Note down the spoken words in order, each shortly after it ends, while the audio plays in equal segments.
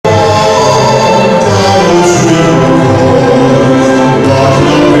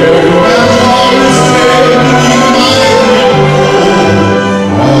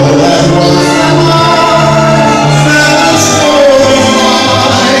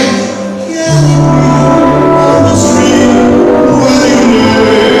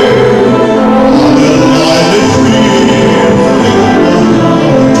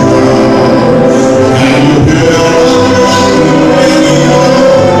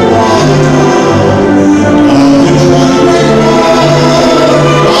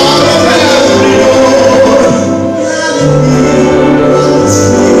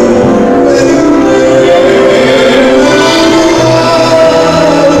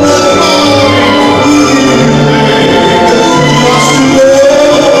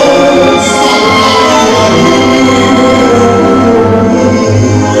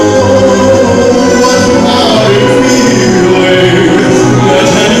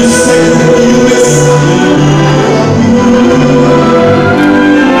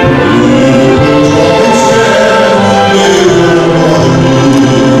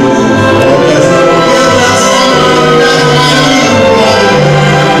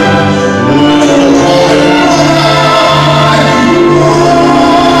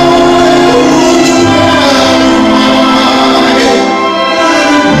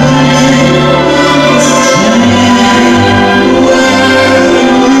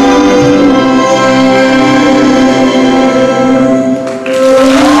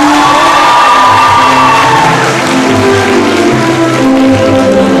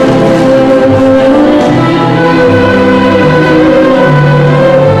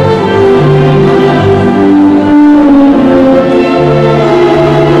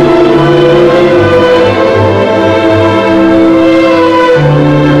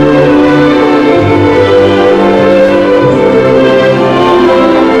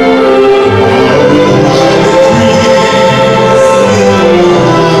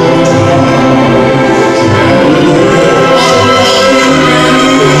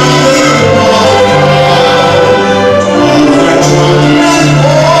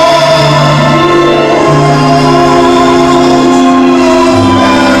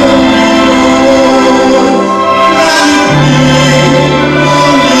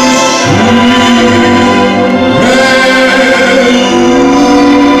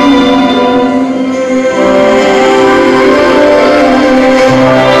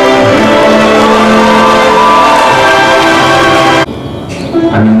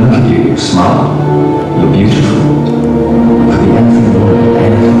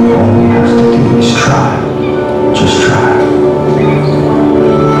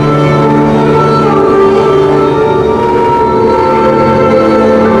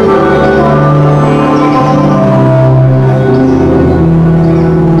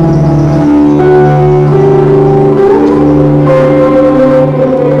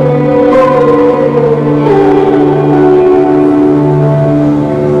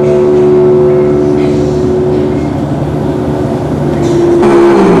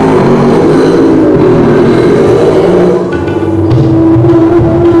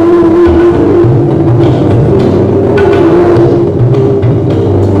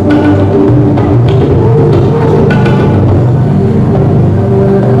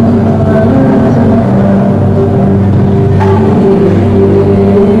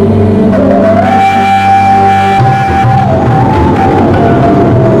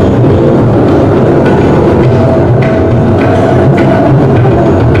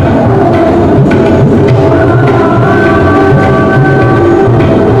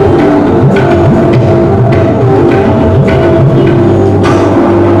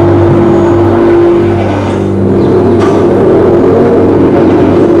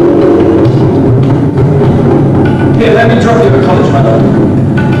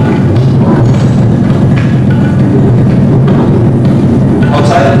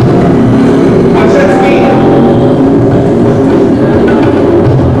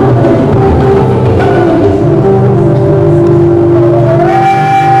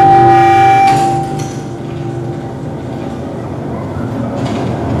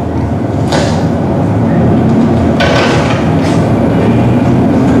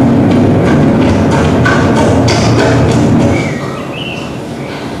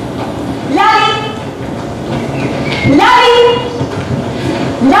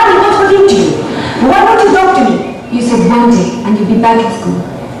be back at school.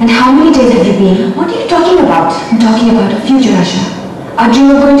 And how many days have you been? What are you talking about? I'm talking about a future, Asha. Our dream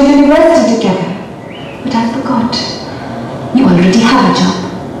of going to university together. But I forgot. You already have a job.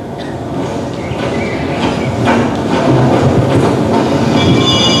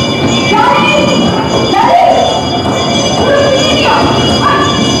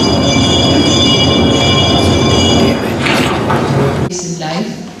 In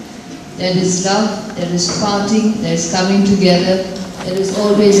life, there is love, there is parting, there is coming together. There is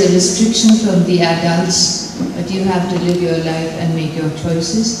always a restriction from the adults, but you have to live your life and make your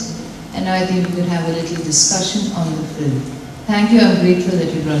choices. And I think we could have a little discussion on the film. Thank you, I'm grateful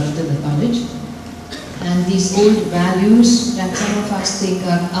that you brought it to the college. And these old values that some of us think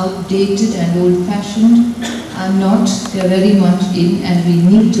are outdated and old-fashioned are not. They're very much in, and we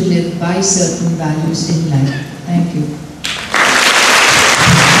need to live by certain values in life. Thank you.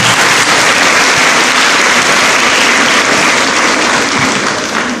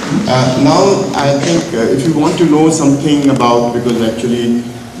 Now, I think if you want to know something about, because actually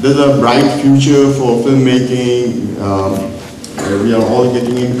there's a bright future for filmmaking, we are all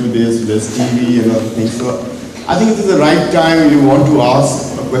getting into this, there's TV and other things, so I think it is the right time you want to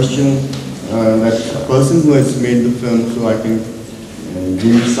ask a question that a person who has made the film, so I can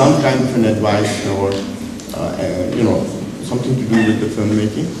give some kind of an advice or, you know, something to do with the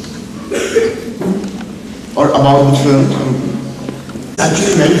filmmaking or about the film.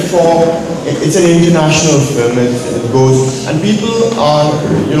 Actually meant for, it's an international film, it goes, and people are,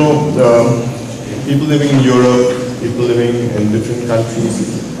 you know, people living in Europe, people living in different countries,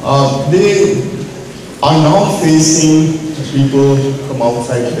 they are now facing people from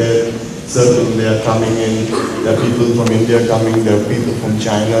outside their circle. They are coming in, there are people from India coming, there are people from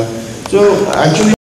China. So actually